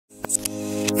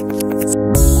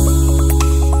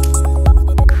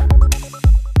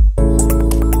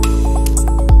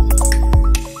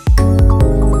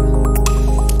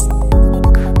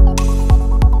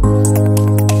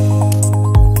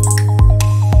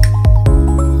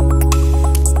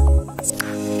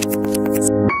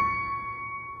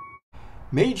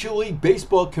Major League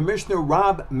Baseball Commissioner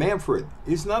Rob Manfred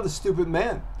is not a stupid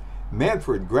man.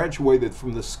 Manfred graduated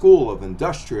from the School of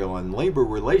Industrial and Labor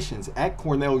Relations at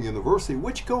Cornell University,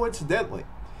 which coincidentally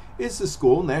is the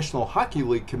school National Hockey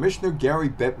League Commissioner Gary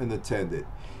Bettman attended.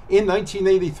 In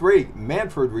 1983,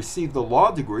 Manfred received a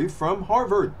law degree from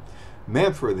Harvard.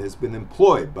 Manfred has been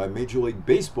employed by Major League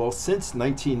Baseball since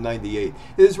 1998.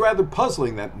 It is rather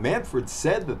puzzling that Manfred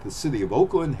said that the city of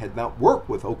Oakland had not worked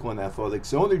with Oakland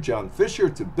Athletics owner John Fisher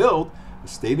to build a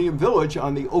stadium village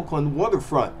on the Oakland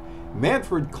waterfront.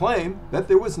 Manfred claimed that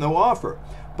there was no offer,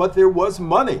 but there was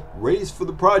money raised for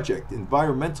the project.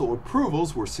 Environmental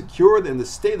approvals were secured and the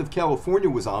state of California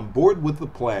was on board with the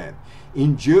plan.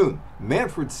 In June,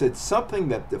 Manfred said something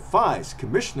that defies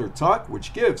commissioner talk,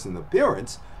 which gives an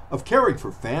appearance of caring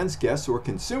for fans, guests, or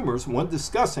consumers when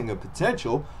discussing a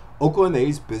potential Oakland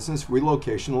A's business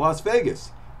relocation to Las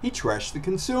Vegas. He trashed the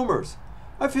consumers.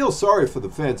 I feel sorry for the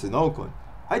fans in Oakland.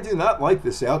 I do not like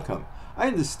this outcome. I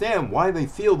understand why they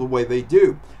feel the way they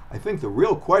do. I think the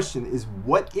real question is,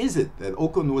 what is it that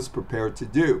Oakland was prepared to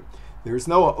do? There is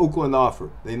no Oakland offer.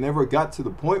 They never got to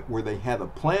the point where they had a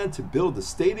plan to build a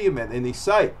stadium at any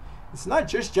site. It's not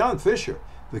just John Fisher.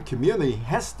 The community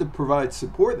has to provide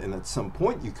support, and at some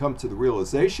point you come to the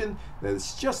realization that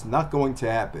it's just not going to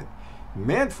happen.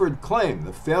 Manfred claimed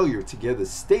the failure to get a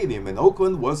stadium in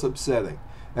Oakland was upsetting.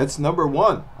 That's number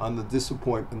one on the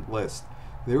disappointment list.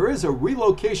 There is a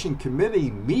relocation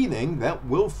committee meeting that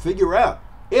will figure out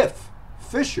if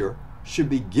Fisher should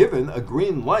be given a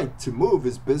green light to move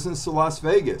his business to Las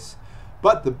Vegas.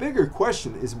 But the bigger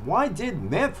question is, why did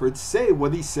Manfred say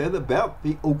what he said about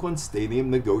the Oakland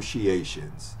Stadium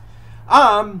negotiations?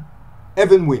 I'm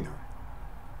Evan Weiner.